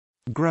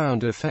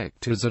Ground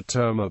effect is a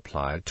term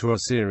applied to a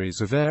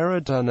series of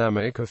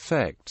aerodynamic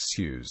effects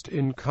used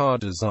in car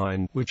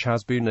design, which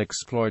has been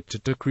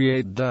exploited to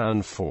create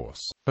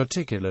downforce,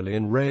 particularly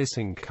in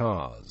racing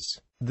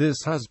cars.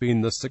 This has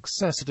been the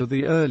successor to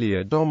the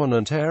earlier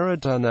dominant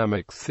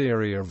aerodynamic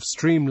theory of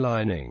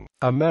streamlining.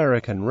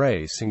 American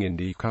racing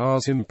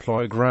IndyCars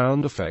employ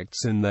ground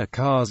effects in their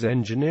cars'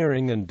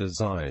 engineering and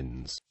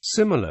designs.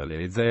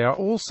 Similarly, they are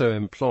also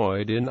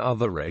employed in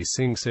other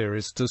racing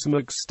series to some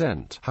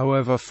extent.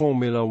 However,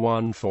 Formula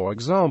One, for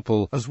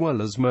example, as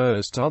well as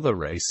most other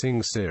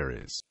racing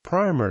series,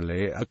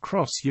 primarily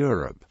across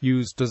Europe,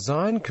 use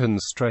design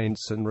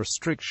constraints and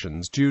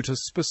restrictions due to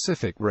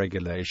specific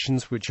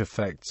regulations which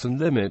affects and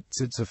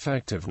limits its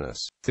effectiveness.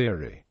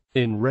 Theory.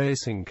 In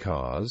racing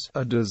cars,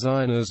 a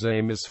designer's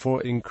aim is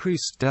for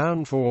increased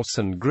downforce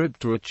and grip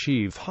to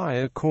achieve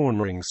higher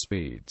cornering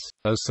speeds.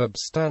 A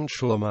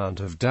substantial amount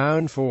of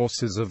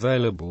downforce is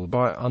available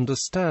by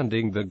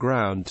understanding the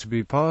ground to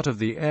be part of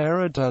the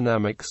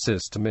aerodynamic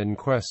system in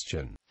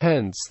question.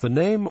 Hence the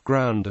name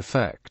ground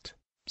effect.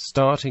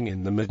 Starting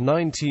in the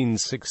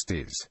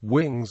mid-1960s,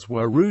 wings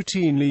were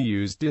routinely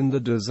used in the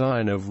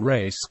design of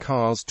race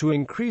cars to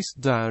increase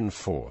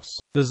downforce.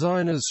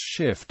 Designers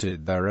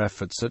shifted their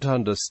efforts at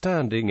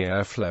understanding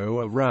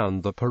airflow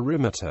around the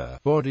perimeter,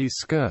 body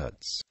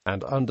skirts,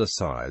 and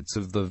undersides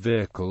of the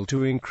vehicle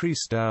to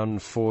increase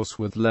downforce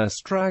with less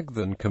drag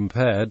than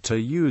compared to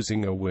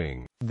using a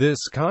wing.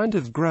 This kind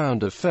of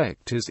ground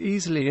effect is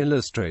easily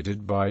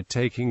illustrated by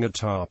taking a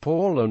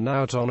tarpaulin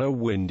out on a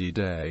windy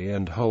day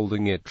and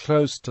holding it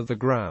close to the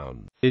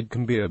ground. It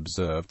can be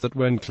observed that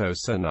when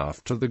close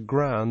enough to the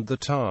ground, the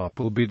tarp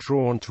will be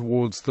drawn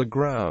towards the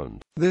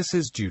ground. This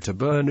is due to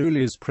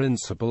Bernoulli's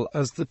principle.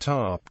 As the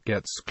tarp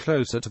gets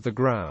closer to the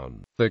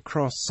ground, the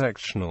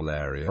cross-sectional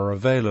area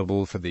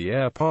available for the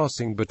air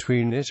passing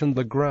between it and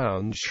the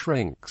ground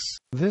shrinks.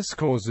 This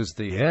causes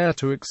the air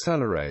to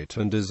accelerate,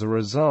 and as a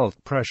result,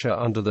 pressure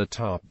under the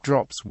tarp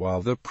drops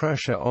while the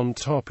pressure on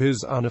top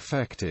is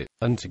unaffected,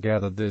 and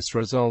together this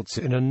results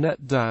in a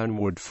net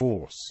downward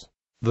force.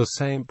 The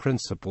same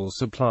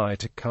principles apply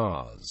to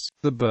cars.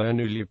 The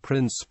Bernoulli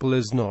principle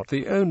is not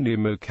the only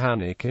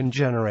mechanic in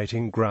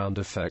generating ground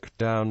effect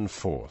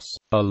downforce.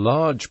 A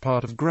large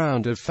part of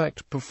ground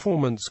effect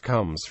performance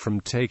comes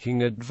from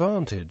taking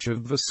advantage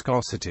of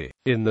viscosity.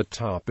 In the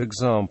tarp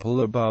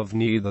example above,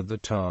 neither the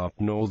tarp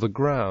nor the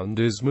ground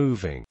is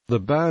moving. The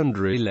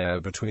boundary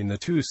layer between the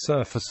two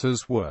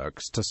surfaces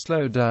works to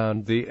slow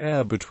down the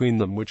air between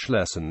them, which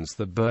lessens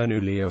the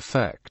Bernoulli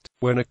effect.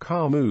 When a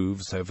car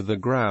moves over the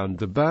ground,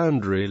 the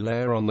boundary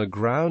layer on the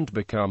ground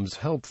becomes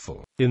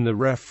helpful. In the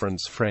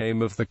reference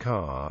frame of the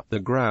car,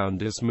 the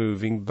ground is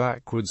moving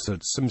backwards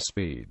at some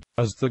speed.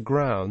 As the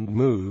ground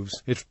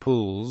moves, it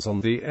pulls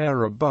on the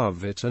air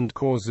above it and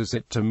causes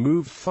it to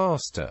move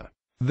faster.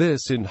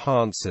 This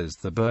enhances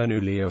the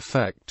Bernoulli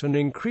effect and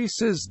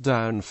increases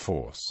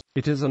downforce.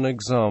 It is an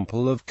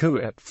example of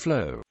Couette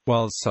flow.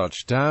 While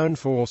such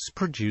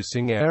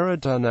downforce-producing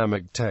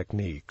aerodynamic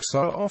techniques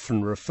are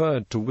often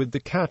referred to with the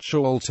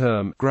catch-all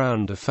term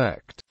ground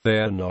effect, they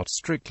are not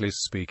strictly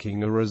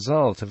speaking a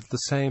result of the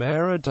same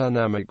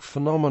aerodynamic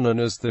phenomenon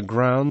as the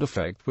ground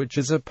effect which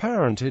is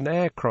apparent in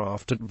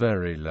aircraft at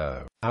very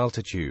low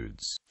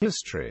altitudes.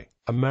 History.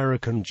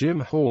 American Jim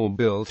Hall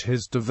built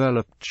his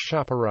developed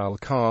chaparral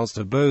cars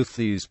to both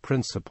these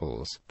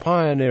principles,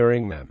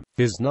 pioneering them.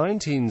 His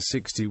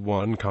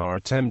 1961 car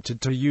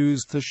attempted to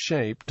use the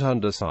shaped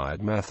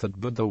underside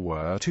method, but there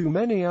were too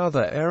many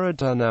other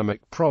aerodynamic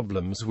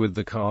problems with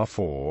the car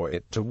for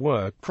it to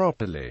work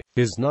properly.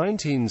 His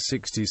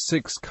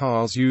 1966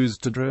 cars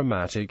used a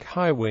dramatic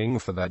high wing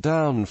for their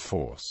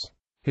downforce.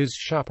 His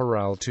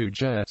Chaparral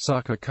 2Jet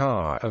sucker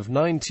car of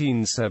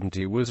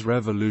 1970 was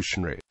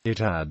revolutionary. It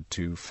had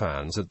two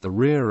fans at the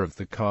rear of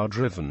the car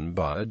driven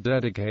by a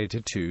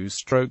dedicated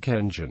two-stroke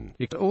engine.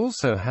 It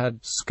also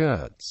had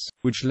skirts,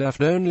 which left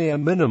only a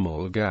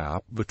minimal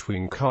gap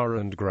between car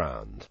and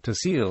ground to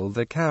seal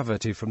the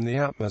cavity from the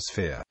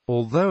atmosphere.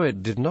 Although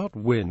it did not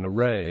win a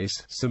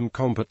race, some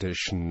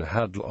competition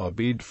had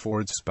lobbied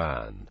for its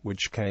ban,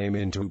 which came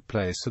into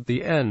place at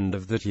the end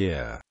of that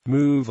year.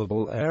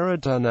 Movable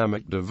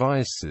aerodynamic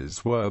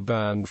devices were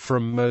banned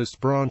from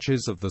most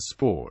branches of the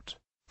sport.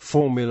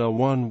 Formula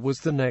One was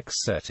the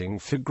next setting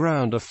for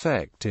ground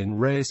effect in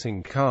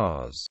racing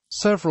cars.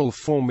 Several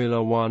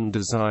Formula One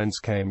designs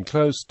came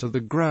close to the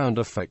ground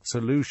effect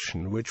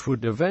solution, which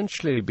would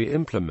eventually be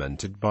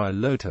implemented by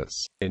Lotus.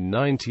 In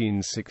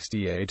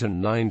 1968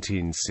 and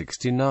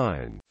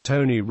 1969,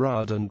 Tony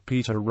Rudd and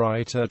Peter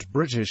Wright at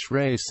British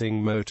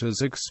Racing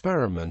Motors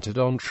experimented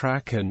on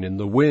track and in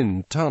the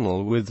wind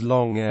tunnel with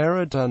long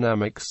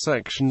aerodynamic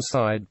section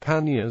side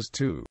panniers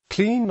to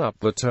clean up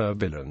the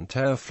turbulent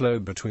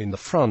airflow between the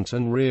front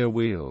and rear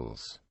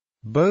wheels.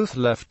 Both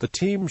left the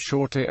team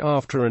shortly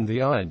after, and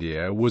the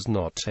idea was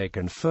not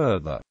taken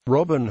further.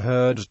 Robin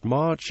Herd at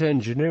March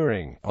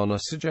Engineering, on a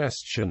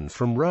suggestion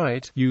from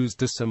Wright,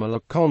 used a similar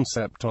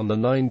concept on the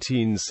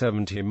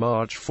 1970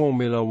 March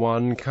Formula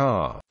One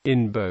car.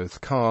 In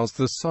both cars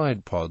the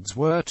side pods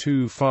were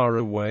too far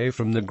away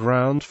from the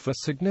ground for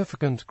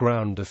significant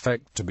ground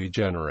effect to be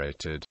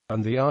generated,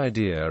 and the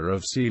idea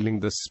of sealing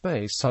the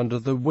space under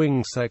the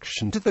wing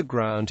section to the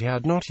ground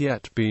had not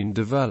yet been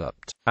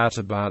developed. At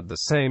about the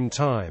same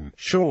time,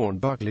 Sean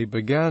Buckley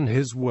began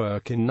his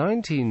work in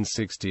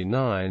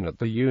 1969 at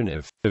the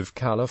University of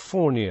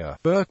California,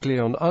 Berkeley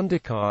on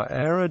IndyCar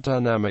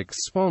aerodynamics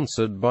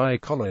sponsored by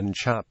Colin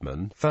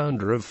Chapman,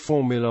 founder of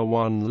Formula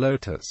One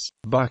Lotus.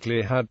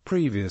 Buckley had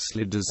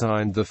previously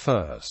designed the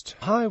first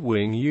high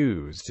wing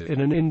used in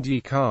an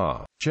Indy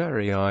car,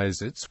 Jerry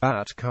Isett's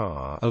Bat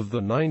car, of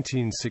the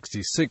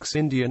 1966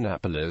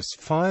 Indianapolis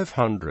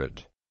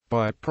 500.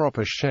 By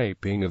proper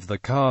shaping of the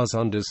car's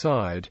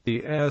underside,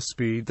 the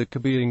airspeed that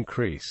could be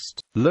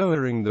increased,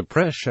 lowering the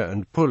pressure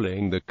and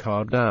pulling the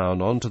car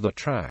down onto the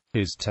track.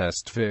 His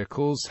test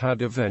vehicles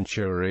had a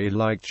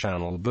Venturi-like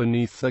channel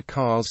beneath the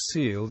cars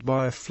sealed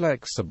by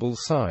flexible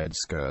side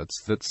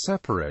skirts that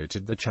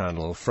separated the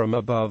channel from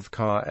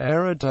above-car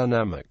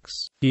aerodynamics.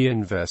 He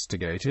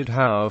investigated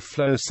how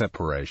flow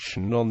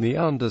separation on the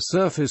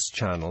undersurface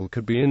channel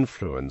could be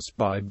influenced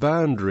by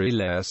boundary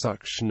layer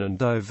suction and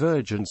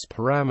divergence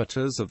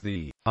parameters of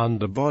the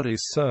underbody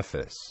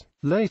surface.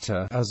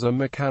 Later, as a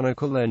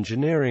mechanical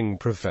engineering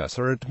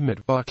professor at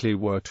MIT, Buckley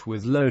worked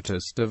with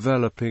Lotus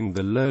developing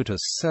the Lotus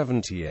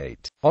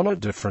 78. On a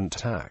different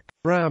tack,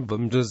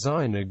 Brabham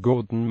designer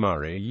Gordon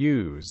Murray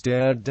used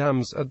air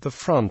dams at the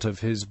front of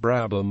his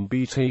Brabham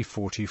Bt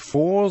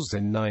 44s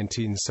in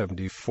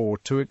 1974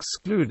 to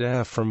exclude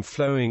air from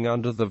flowing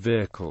under the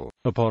vehicle.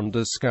 Upon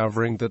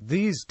discovering that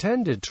these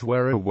tended to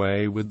wear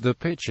away with the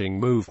pitching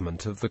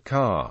movement of the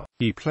car,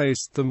 he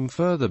placed them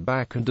further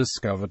back and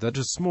discovered that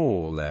a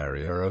small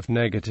area of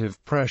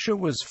negative pressure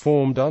was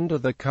formed under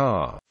the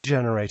car,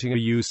 generating a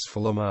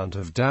useful amount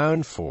of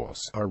downforce,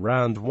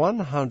 around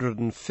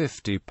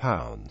 150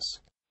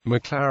 pounds.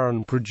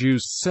 McLaren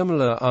produced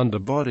similar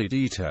underbody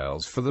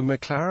details for the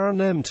McLaren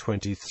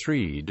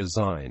M23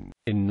 design.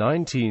 In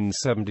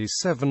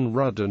 1977,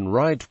 Rudd and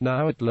Wright,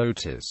 now at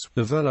Lotus,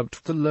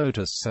 developed the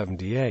Lotus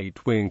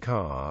 78 wing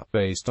car,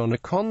 based on a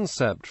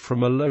concept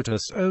from a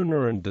Lotus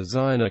owner and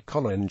designer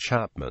Colin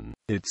Chapman.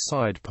 Its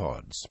side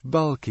pods,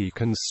 bulky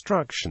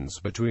constructions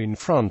between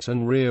front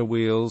and rear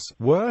wheels,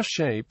 were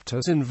shaped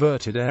as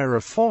inverted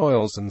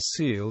aerofoils and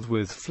sealed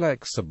with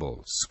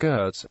flexible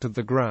skirts to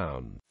the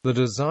ground. The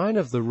design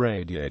of the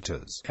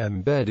radiators,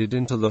 embedded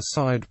into the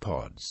side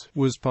pods,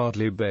 was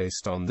partly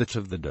based on that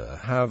of the de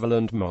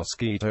Havilland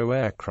Mosquito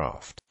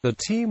aircraft. The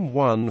team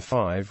won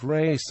 5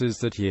 races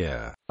that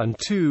year, and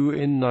 2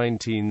 in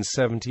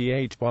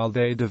 1978, while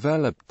they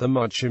developed the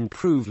much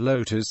improved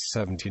Lotus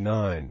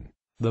 79.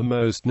 The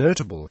most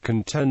notable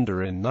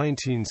contender in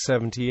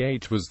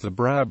 1978 was the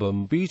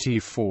Brabham Bt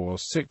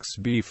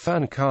 46B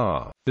fan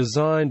car,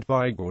 designed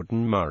by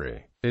Gordon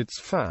Murray.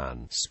 Its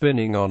fan,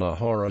 spinning on a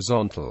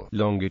horizontal,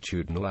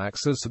 longitudinal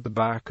axis at the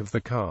back of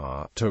the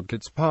car, took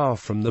its power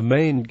from the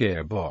main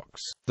gearbox.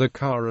 The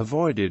car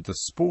avoided the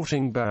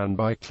sporting ban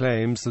by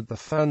claims that the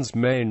fan's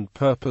main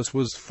purpose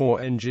was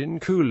for engine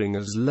cooling,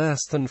 as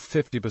less than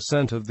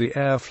 50% of the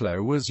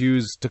airflow was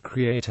used to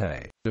create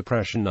a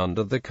depression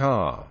under the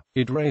car.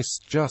 It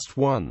raced just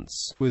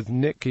once, with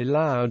Niki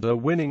Lauda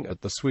winning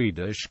at the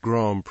Swedish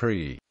Grand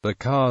Prix. The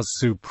car's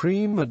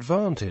supreme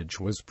advantage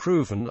was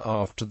proven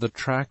after the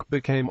track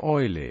became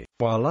oily.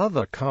 While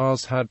other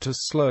cars had to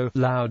slow,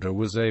 Lauda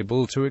was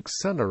able to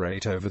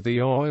accelerate over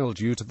the oil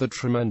due to the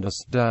tremendous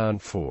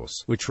downforce,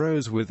 which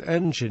rose with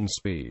engine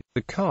speed.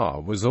 The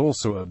car was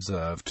also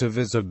observed to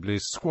visibly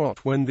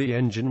squat when the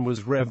engine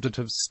was revved at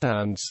a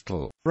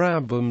standstill.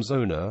 Brabham's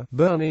owner,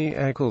 Bernie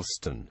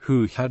Ecclestone,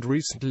 who had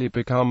recently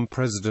become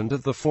president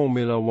of the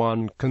Formula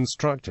One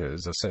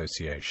Constructors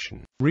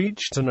Association,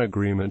 reached an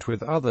agreement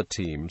with other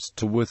teams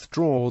to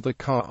withdraw the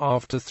car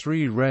after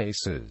 3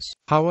 races.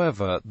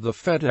 However, the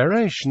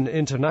Fédération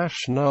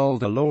Internationale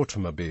de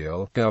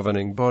l'Automobile,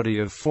 governing body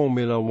of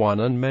Formula One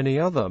and many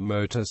other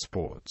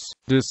motorsports,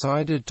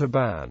 decided to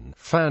ban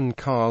fan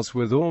cars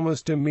with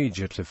almost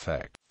immediate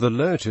effect. The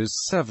Lotus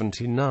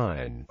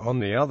 79, on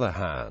the other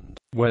hand,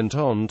 went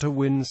on to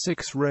win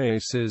 6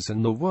 races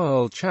in the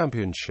World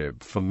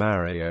Championship for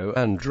Mario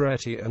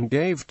Andretti and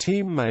gave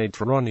teammate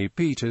Ronnie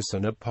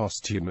Peterson a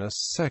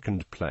posthumous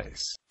 2nd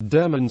place,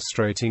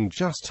 demonstrating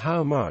just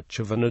how much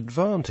of an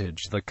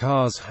advantage the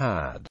cars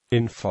had.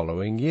 In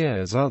following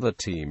years, other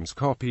teams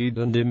copied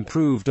and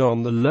improved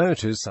on the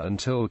Lotus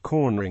until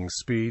cornering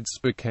speeds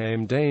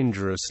became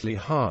dangerously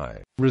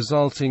high,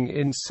 resulting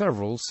in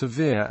several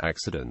severe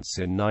accidents.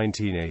 In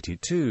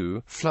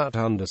 1982, flat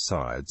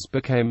undersides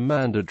became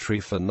mandatory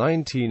for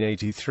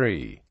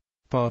 1983.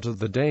 Part of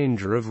the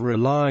danger of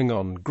relying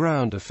on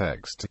ground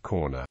effects to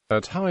corner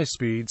at high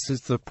speeds is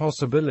the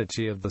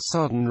possibility of the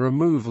sudden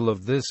removal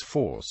of this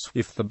force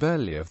if the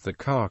belly of the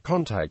car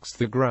contacts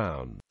the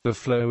ground. the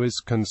flow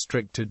is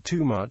constricted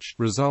too much,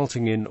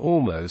 resulting in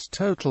almost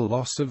total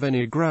loss of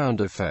any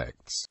ground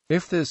effects.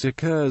 If this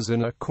occurs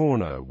in a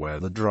corner where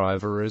the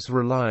driver is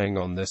relying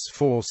on this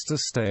force to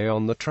stay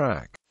on the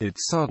track,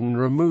 its sudden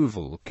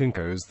removal can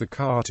cause the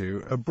car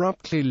to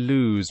abruptly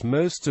lose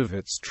most of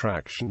its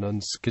traction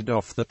and skid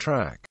off the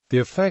track. The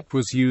effect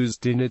was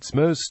used in its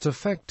most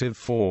effective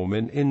form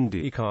in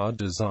IndyCar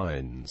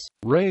designs.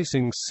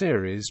 Racing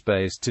series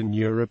based in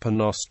Europe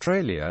and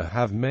Australia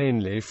have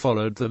mainly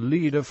followed the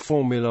lead of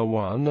Formula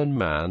One and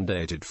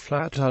mandated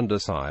flat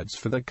undersides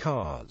for the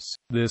cars.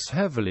 This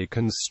heavily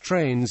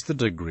constrains the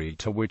degree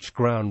to which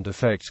ground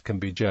effect can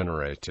be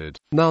generated.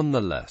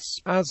 Nonetheless,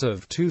 as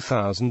of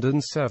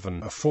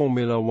 2007,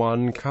 Formula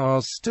One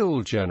cars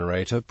still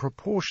generate a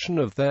proportion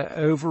of their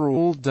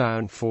overall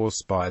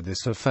downforce by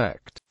this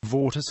effect.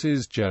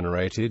 Vortices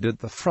generated at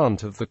the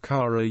front of the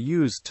car are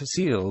used to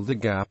seal the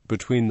gap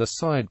between the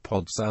side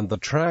pods and the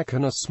track,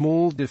 and a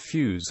small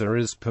diffuser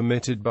is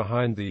permitted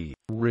behind the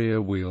rear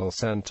wheel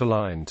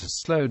centerline to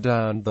slow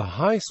down the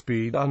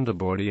high-speed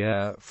underbody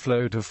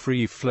airflow to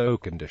free flow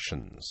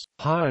conditions.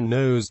 Higher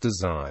nose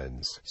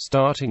designs,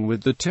 starting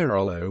with the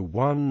Tyrrell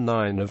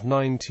 019 of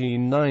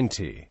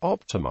 1990,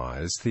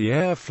 optimize the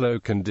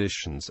airflow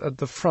conditions at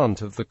the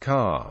front of the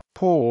car.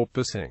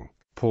 Porpoising.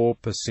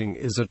 Porpoising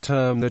is a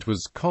term that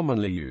was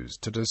commonly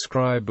used to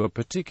describe a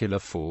particular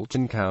fault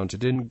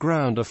encountered in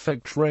ground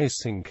effect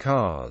racing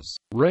cars.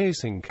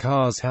 Racing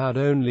cars had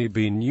only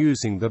been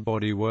using the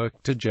bodywork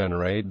to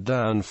generate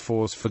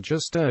downforce for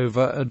just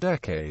over a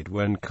decade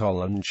when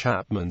Colin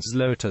Chapman's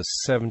Lotus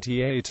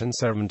 78 and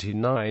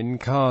 79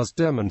 cars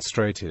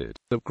demonstrated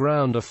that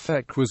ground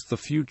effect was the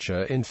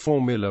future in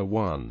Formula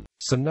One.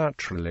 So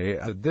naturally,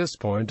 at this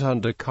point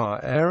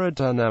undercar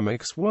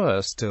aerodynamics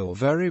were still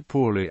very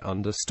poorly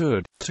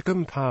understood. To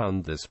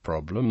compound this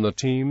problem, the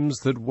teams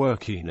that were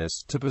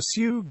keenest to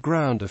pursue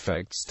ground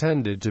effects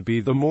tended to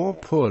be the more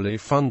poorly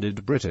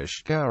funded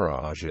British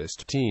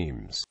garagist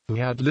teams, who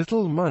had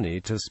little money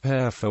to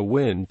spare for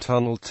wind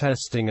tunnel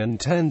testing and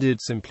tended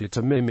simply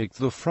to mimic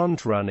the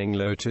front-running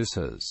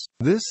Lotuses.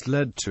 This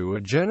led to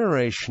a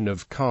generation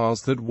of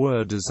cars that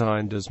were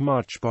designed as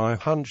much by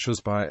hunch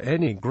as by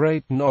any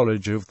great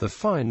knowledge of the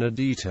finer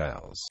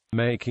details,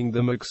 making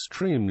them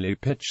extremely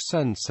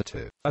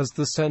pitch-sensitive. As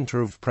the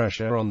center of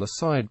pressure on the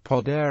side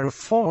pod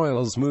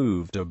airfoils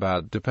moved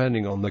about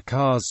depending on the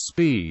car's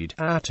speed,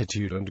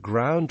 attitude and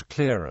ground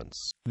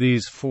clearance,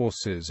 these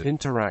forces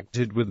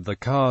interacted with the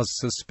car's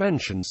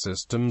suspension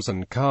systems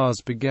and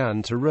cars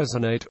began to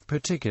resonate,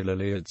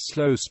 particularly at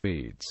slow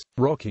speeds,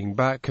 rocking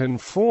back and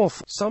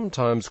forth,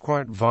 sometimes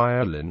quite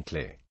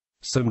violently.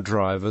 Some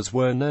drivers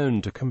were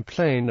known to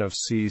complain of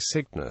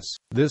seasickness.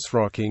 This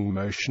rocking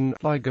motion,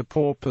 like a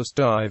porpoise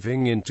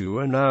diving into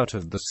and out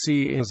of the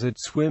sea as it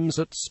swims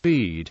at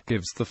speed,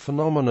 gives the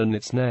phenomenon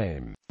its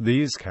name.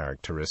 These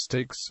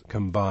characteristics,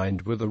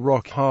 combined with a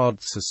rock-hard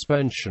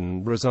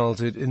suspension,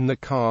 resulted in the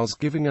cars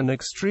giving an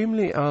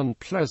extremely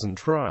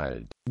unpleasant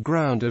ride.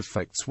 Ground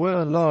effects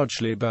were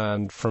largely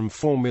banned from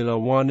Formula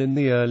One in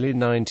the early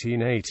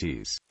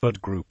 1980s,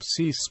 but Group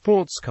C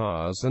sports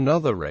cars and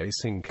other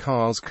racing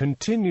cars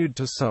continued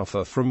to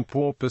suffer from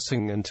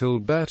porpoising until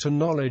better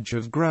knowledge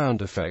of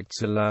ground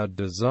effects allowed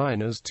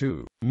designers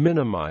to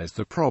minimize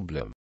the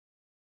problem.